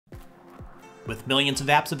With millions of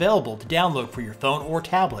apps available to download for your phone or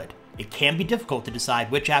tablet, it can be difficult to decide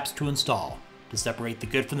which apps to install. To separate the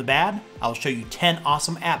good from the bad, I'll show you 10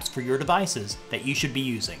 awesome apps for your devices that you should be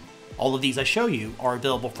using. All of these I show you are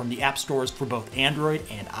available from the app stores for both Android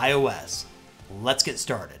and iOS. Let's get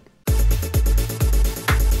started.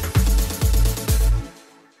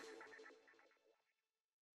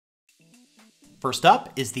 First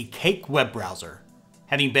up is the Cake web browser.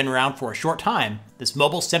 Having been around for a short time, this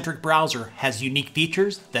mobile-centric browser has unique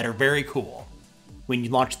features that are very cool. When you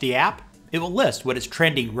launch the app, it will list what is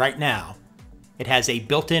trending right now. It has a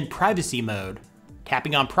built-in privacy mode.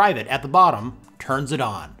 Tapping on private at the bottom turns it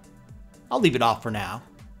on. I'll leave it off for now.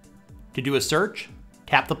 To do a search,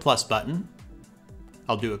 tap the plus button.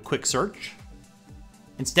 I'll do a quick search.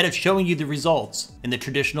 Instead of showing you the results in the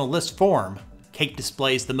traditional list form, Cake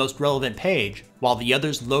displays the most relevant page while the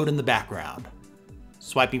others load in the background.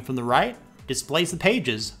 Swiping from the right displays the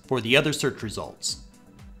pages for the other search results.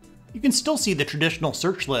 You can still see the traditional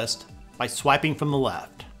search list by swiping from the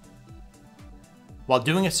left. While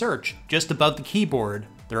doing a search just above the keyboard,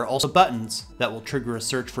 there are also buttons that will trigger a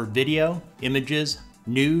search for video, images,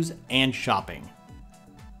 news, and shopping.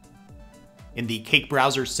 In the Cake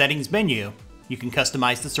browser settings menu, you can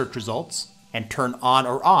customize the search results and turn on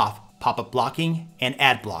or off pop-up blocking and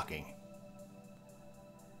ad blocking.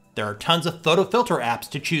 There are tons of photo filter apps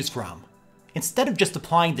to choose from. Instead of just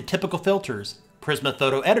applying the typical filters, Prisma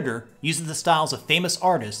Photo Editor uses the styles of famous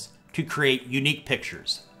artists to create unique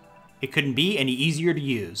pictures. It couldn't be any easier to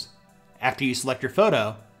use. After you select your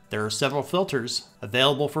photo, there are several filters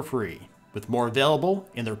available for free, with more available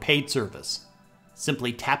in their paid service.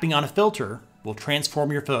 Simply tapping on a filter will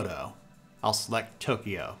transform your photo. I'll select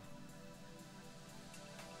Tokyo.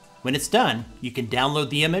 When it's done, you can download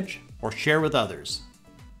the image or share with others.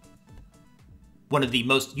 One of the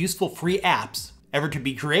most useful free apps ever to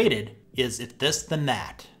be created is If This Then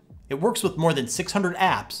That. It works with more than 600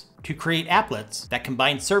 apps to create applets that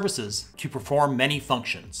combine services to perform many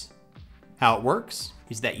functions. How it works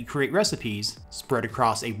is that you create recipes spread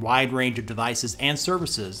across a wide range of devices and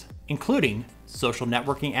services, including social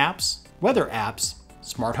networking apps, weather apps,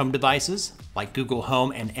 smart home devices like Google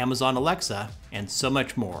Home and Amazon Alexa, and so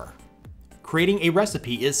much more. Creating a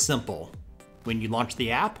recipe is simple. When you launch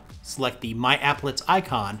the app, select the My Applets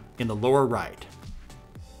icon in the lower right.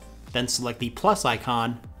 Then select the plus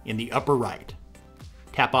icon in the upper right.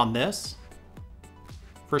 Tap on this.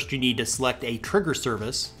 First you need to select a trigger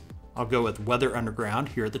service. I'll go with Weather Underground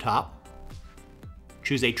here at the top.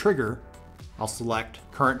 Choose a trigger. I'll select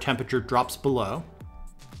Current Temperature Drops Below.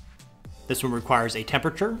 This one requires a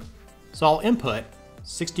temperature, so I'll input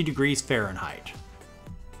 60 degrees Fahrenheit.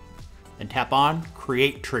 Then tap on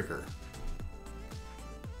Create Trigger.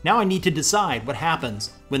 Now I need to decide what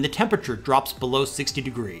happens when the temperature drops below 60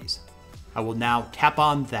 degrees. I will now tap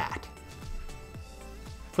on that.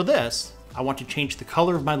 For this, I want to change the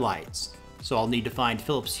color of my lights, so I'll need to find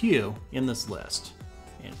Philips Hue in this list.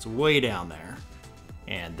 And it's way down there.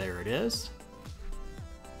 And there it is.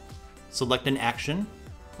 Select an action.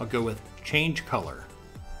 I'll go with Change Color.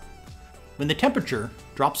 When the temperature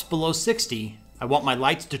drops below 60, I want my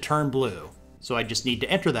lights to turn blue, so I just need to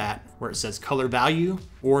enter that where it says Color Value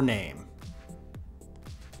or Name.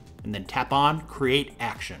 And then tap on Create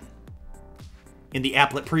Action. In the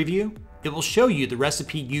applet preview, it will show you the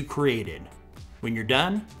recipe you created. When you're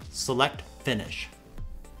done, select Finish.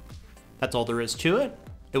 That's all there is to it.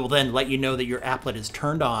 It will then let you know that your applet is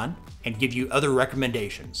turned on and give you other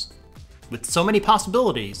recommendations. With so many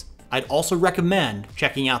possibilities, I'd also recommend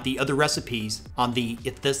checking out the other recipes on the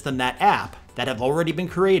If This Then That app that have already been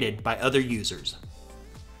created by other users.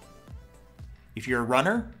 If you're a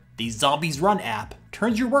runner, the Zombies Run app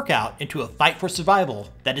turns your workout into a fight for survival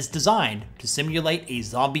that is designed to simulate a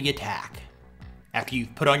zombie attack. After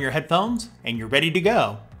you've put on your headphones and you're ready to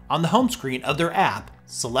go, on the home screen of their app,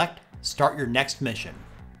 select Start Your Next Mission.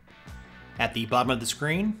 At the bottom of the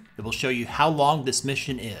screen, it will show you how long this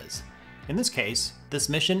mission is. In this case, this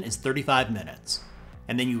mission is 35 minutes,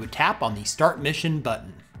 and then you would tap on the Start Mission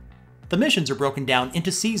button. The missions are broken down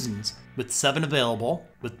into seasons, with 7 available,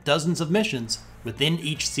 with dozens of missions within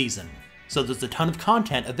each season, so there's a ton of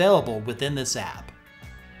content available within this app.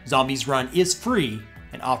 Zombies Run is free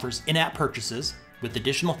and offers in-app purchases with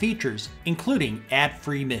additional features, including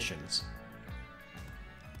ad-free missions.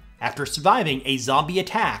 After surviving a zombie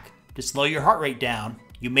attack, to slow your heart rate down,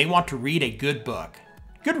 you may want to read a good book.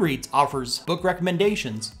 Goodreads offers book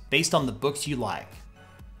recommendations based on the books you like.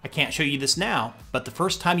 I can't show you this now, but the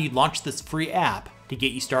first time you launch this free app, to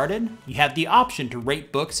get you started, you have the option to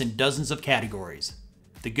rate books in dozens of categories.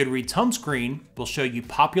 The Goodreads home screen will show you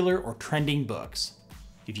popular or trending books.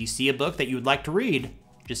 If you see a book that you would like to read,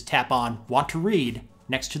 just tap on Want to Read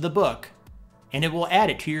next to the book, and it will add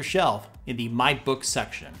it to your shelf in the My Books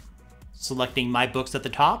section. Selecting My Books at the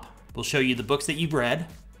top will show you the books that you've read,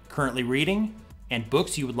 currently reading, and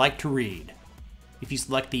books you would like to read. If you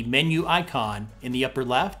select the menu icon in the upper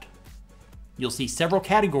left, you'll see several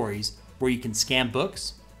categories where you can scan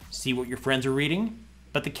books, see what your friends are reading,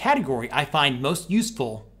 but the category I find most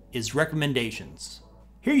useful is recommendations.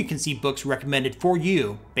 Here you can see books recommended for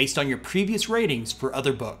you based on your previous ratings for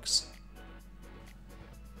other books.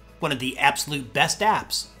 One of the absolute best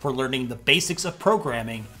apps for learning the basics of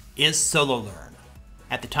programming is SoloLearn.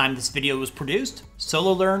 At the time this video was produced,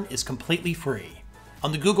 SoloLearn is completely free.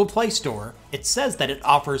 On the Google Play Store, it says that it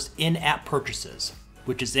offers in-app purchases,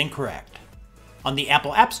 which is incorrect. On the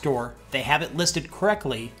Apple App Store, they have it listed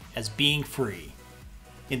correctly as being free.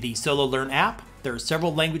 In the SoloLearn app, there are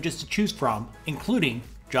several languages to choose from, including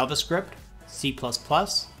JavaScript, C++,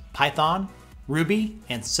 Python, Ruby,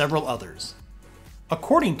 and several others.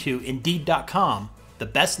 According to Indeed.com, the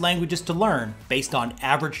best languages to learn based on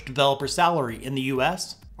average developer salary in the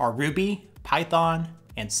US are Ruby, Python,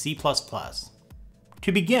 and C++.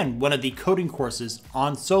 To begin one of the coding courses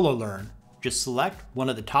on SoloLearn, just select one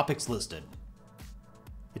of the topics listed.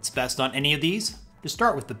 It's best on any of these to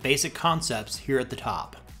start with the basic concepts here at the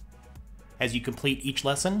top. As you complete each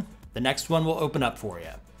lesson, the next one will open up for you.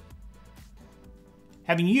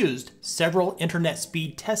 Having used several internet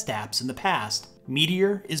speed test apps in the past,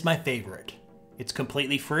 Meteor is my favorite. It's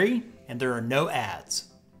completely free and there are no ads.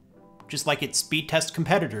 Just like its speed test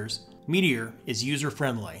competitors, Meteor is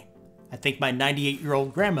user-friendly. I think my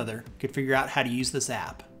 98-year-old grandmother could figure out how to use this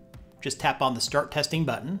app. Just tap on the Start Testing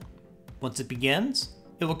button. Once it begins,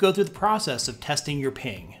 it will go through the process of testing your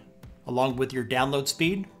ping, along with your download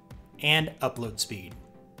speed and upload speed.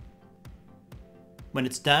 When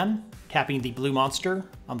it's done, tapping the blue monster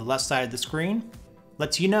on the left side of the screen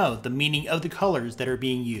lets you know the meaning of the colors that are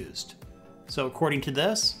being used. So according to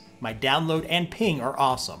this, my download and ping are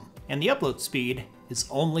awesome, and the upload speed is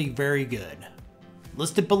only very good.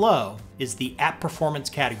 Listed below is the App Performance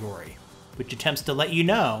category, which attempts to let you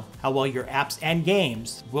know how well your apps and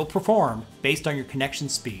games will perform based on your connection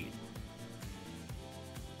speed.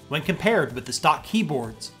 When compared with the stock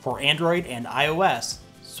keyboards for Android and iOS,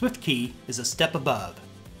 Swiftkey is a step above.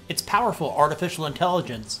 Its powerful artificial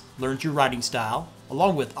intelligence learns your writing style,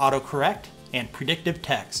 along with autocorrect and predictive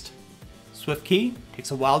text. Swiftkey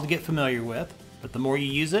takes a while to get familiar with, but the more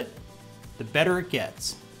you use it, the better it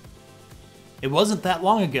gets. It wasn't that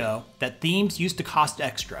long ago that themes used to cost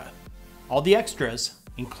extra. All the extras,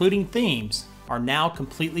 including themes, are now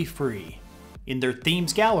completely free. In their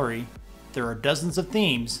themes gallery, there are dozens of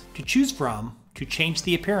themes to choose from to change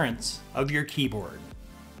the appearance of your keyboard.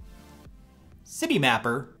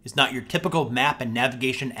 Citymapper is not your typical map and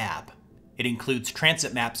navigation app. It includes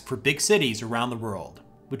transit maps for big cities around the world,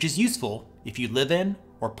 which is useful if you live in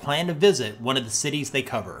or plan to visit one of the cities they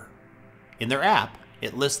cover. In their app,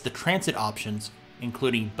 it lists the transit options,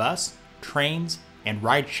 including bus, trains, and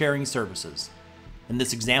ride-sharing services. In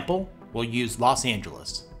this example, we'll use Los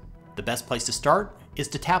Angeles. The best place to start is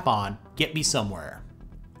to tap on Get Me Somewhere.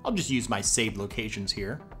 I'll just use my saved locations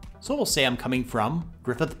here. So we'll say I'm coming from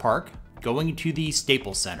Griffith Park, going to the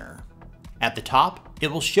Staples Center. At the top,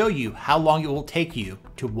 it will show you how long it will take you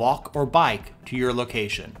to walk or bike to your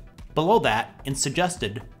location. Below that, in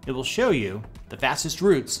Suggested, it will show you the fastest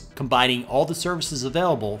routes combining all the services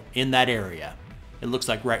available in that area. It looks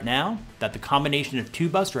like right now that the combination of 2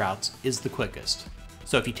 bus routes is the quickest.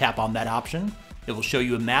 So if you tap on that option, it will show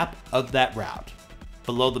you a map of that route.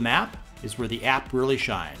 Below the map is where the app really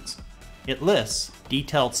shines. It lists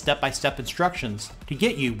detailed step-by-step instructions to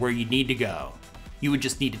get you where you need to go. You would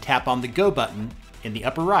just need to tap on the Go button in the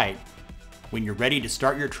upper right when you're ready to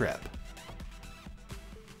start your trip.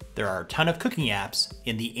 There are a ton of cooking apps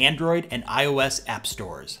in the Android and iOS app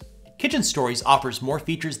stores. Kitchen Stories offers more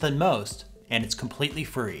features than most, and it's completely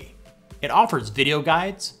free. It offers video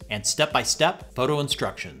guides and step-by-step photo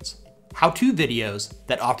instructions, how-to videos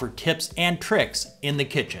that offer tips and tricks in the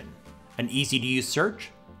kitchen, an easy-to-use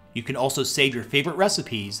search. You can also save your favorite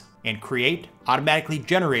recipes and create automatically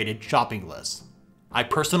generated shopping lists. I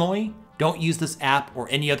personally don't use this app or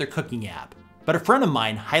any other cooking app, but a friend of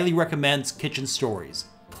mine highly recommends Kitchen Stories,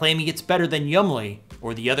 claiming it's better than Yumly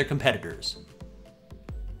or the other competitors.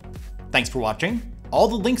 Thanks for watching. All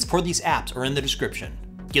the links for these apps are in the description.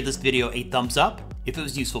 Give this video a thumbs up if it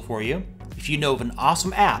was useful for you. If you know of an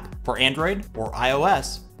awesome app for Android or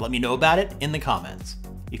iOS, let me know about it in the comments.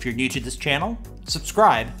 If you're new to this channel,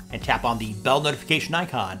 subscribe and tap on the bell notification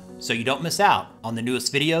icon so you don't miss out on the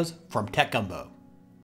newest videos from Tech Gumbo.